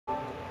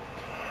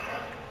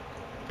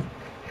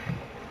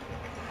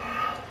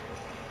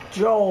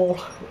Joel.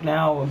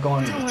 Now we're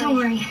going Don't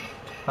worry.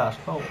 fast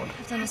forward.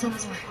 I've done this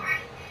before.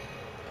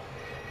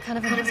 Kind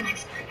of an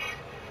expert.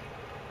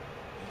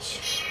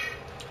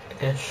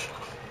 Ish.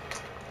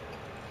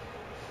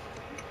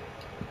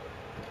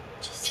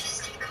 Just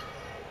stay calm.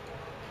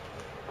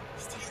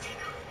 Stay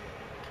calm.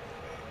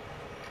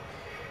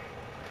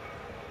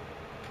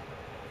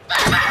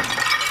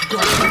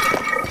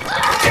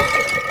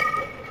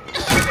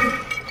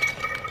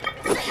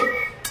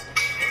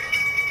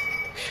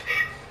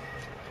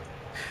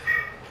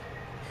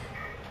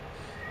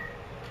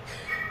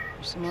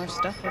 There's some more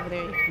stuff over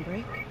there you can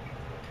break.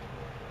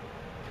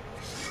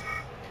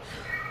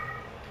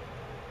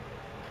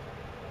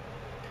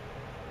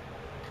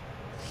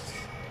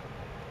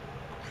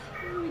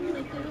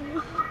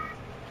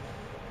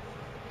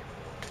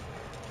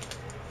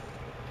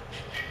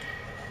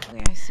 The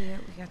way I see it,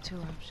 we got two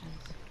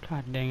options.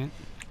 God dang it.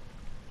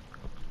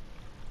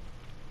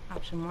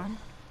 Option one,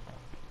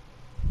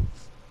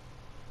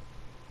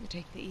 we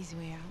take the easy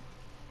way out.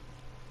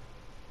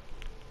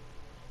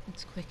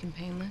 It's quick and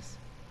painless.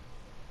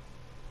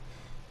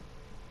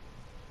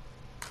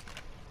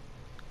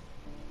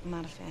 I'm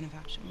not a fan of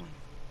option one.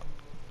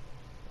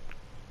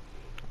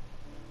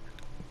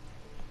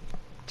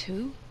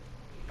 Two,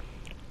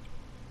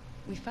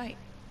 we fight.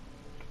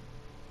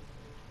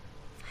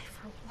 Fight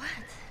for what?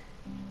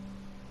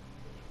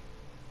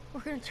 We're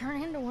gonna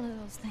turn into one of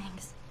those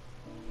things.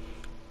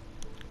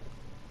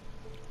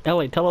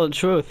 Ellie, tell her the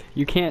truth.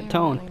 You can't There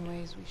are a tone. million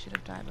ways we should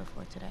have died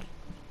before today.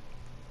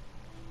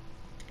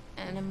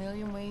 And a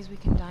million ways we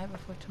can die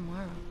before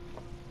tomorrow.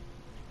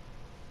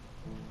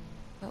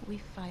 But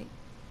we fight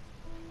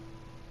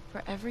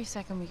for every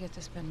second we get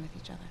to spend with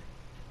each other.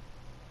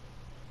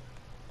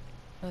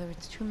 Whether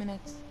it's 2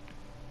 minutes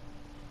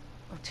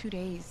or 2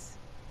 days.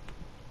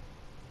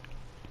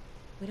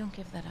 We don't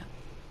give that up.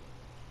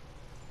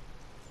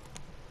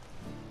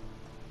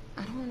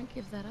 I don't want to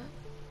give that up.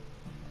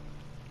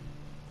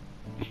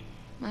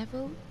 My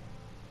vote?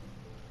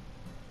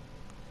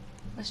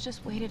 Let's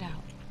just wait it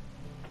out.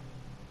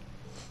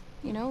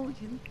 You know, we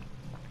can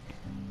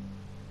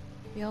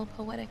be all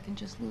poetic and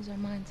just lose our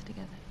minds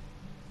together.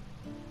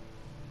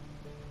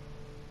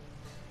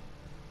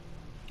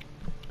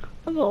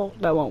 Well,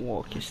 that won't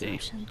work, you see.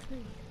 Option 3.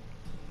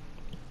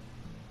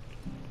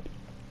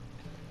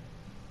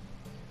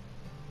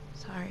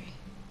 Sorry.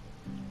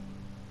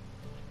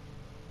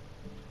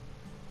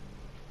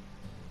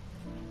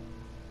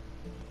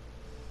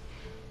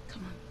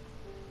 Come on.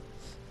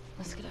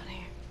 Let's get out of here.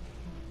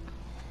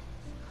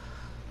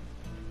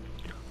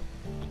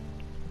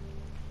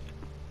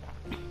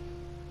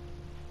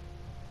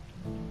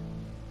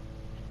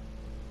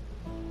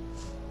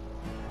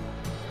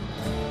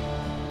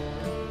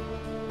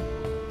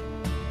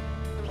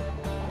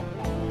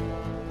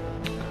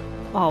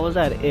 Oh, was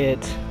that it?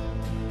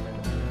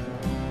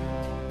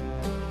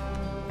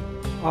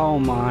 Oh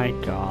my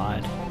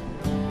god.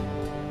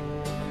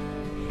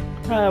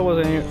 That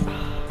wasn't it.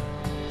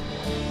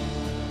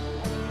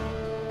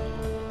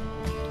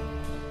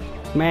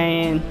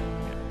 Man.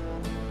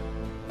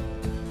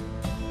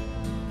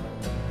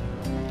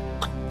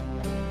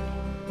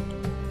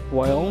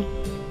 Well.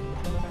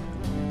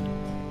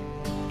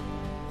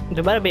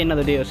 There better be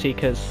another DLC,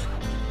 because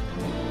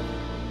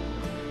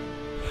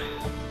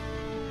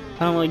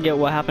I don't really get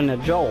what happened to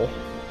Joel.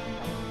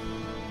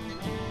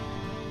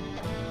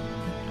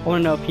 I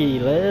wanna know if he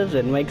lives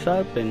and wakes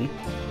up and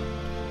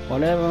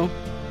whatever.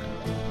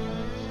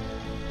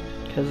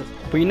 Because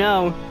we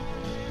know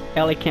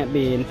Ellie can't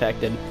be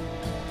infected.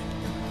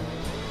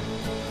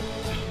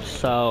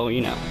 So,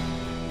 you know.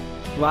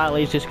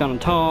 Riley's just gonna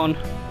turn.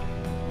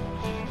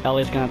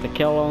 Ellie's gonna have to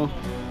kill her.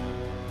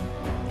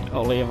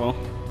 Or leave her.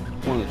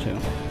 One of the two.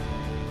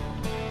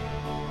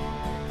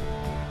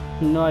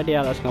 No idea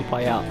how that's gonna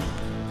play out.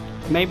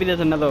 Maybe there's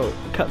another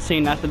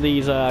cutscene after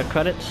these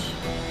credits.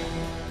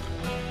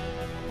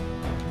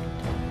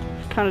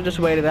 Kind of just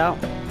wait it out.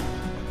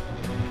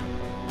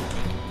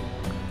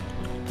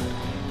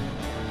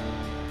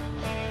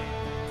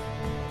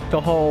 The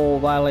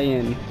whole Riley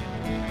and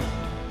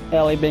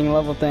Ellie being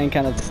level thing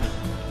kind of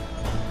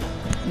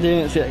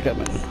didn't see it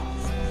coming.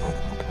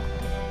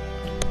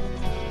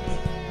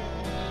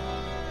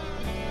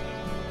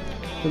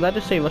 Did I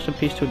just say rest in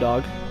peace to a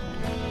dog?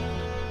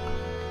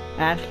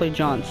 Ashley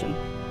Johnson.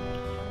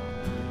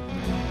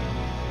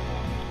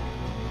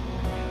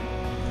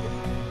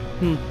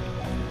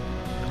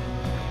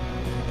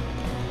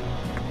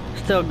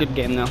 Still a good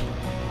game though.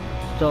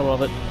 Still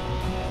love it.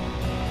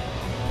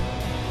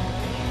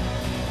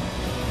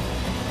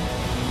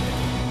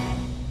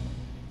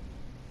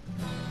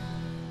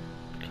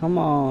 Come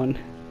on.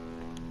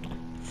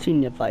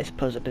 Senior Vice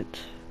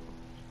President.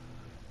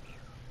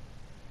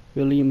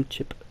 William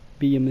Chip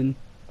Beeman.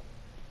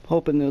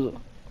 Hoping there's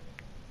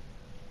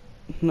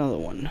another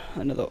one.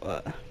 Another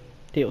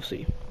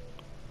DLC.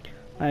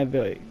 I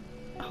very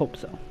hope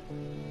so.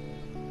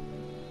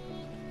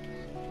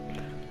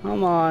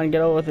 Come on,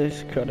 get over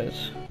this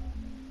credits.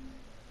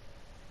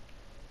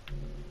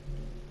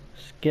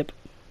 Skip.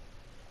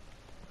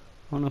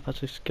 don't know if I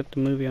should skip the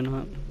movie or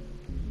not.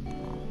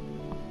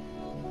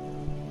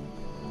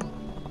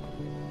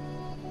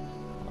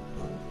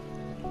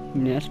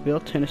 Nashville,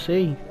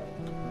 Tennessee.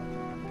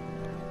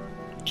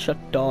 Chuck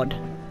Dodd.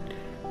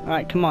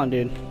 Alright, come on,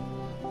 dude.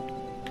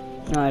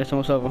 Alright, it's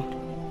almost over.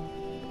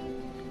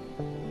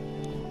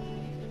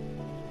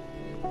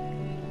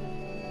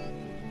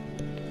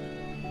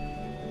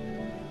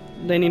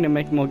 They need to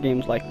make more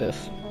games like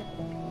this.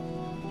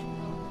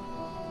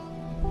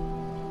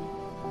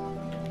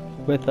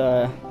 With,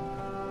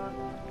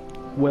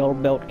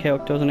 well-built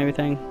characters and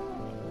everything.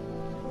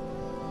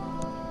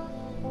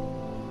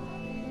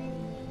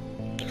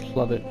 Just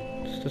love it.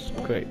 It's just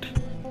great.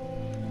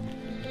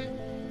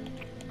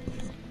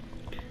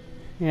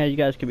 Yeah, you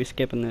guys could be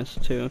skipping this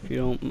too if you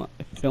don't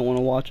want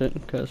to watch it,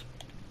 because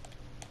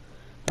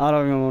I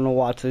don't even want to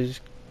watch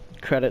these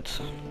credits.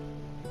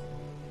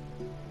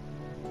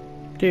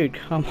 Dude,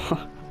 come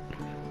on.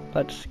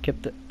 I just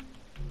skipped it.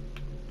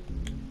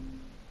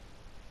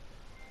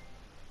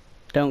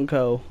 Don't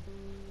go.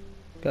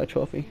 Got a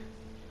trophy.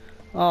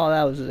 Oh,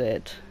 that was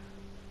it.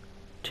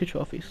 2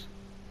 trophies.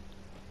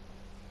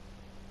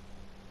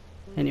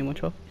 Any more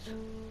trophies?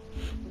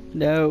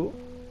 No.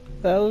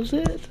 That was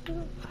it.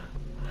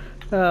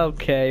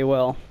 Okay,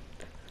 well.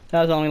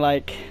 That was only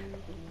like,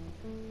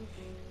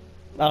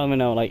 I don't even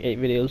know, like 8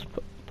 videos.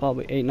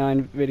 Probably 8,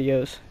 9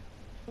 videos.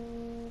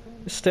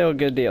 It's still a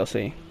good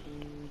DLC.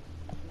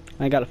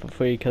 I got it for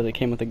free because it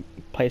came with the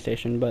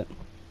PlayStation, but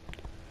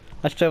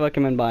I still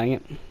recommend buying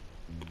it.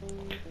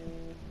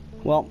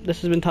 Well,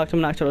 this has been Talk to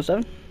Him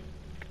 7.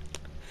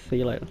 See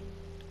you later.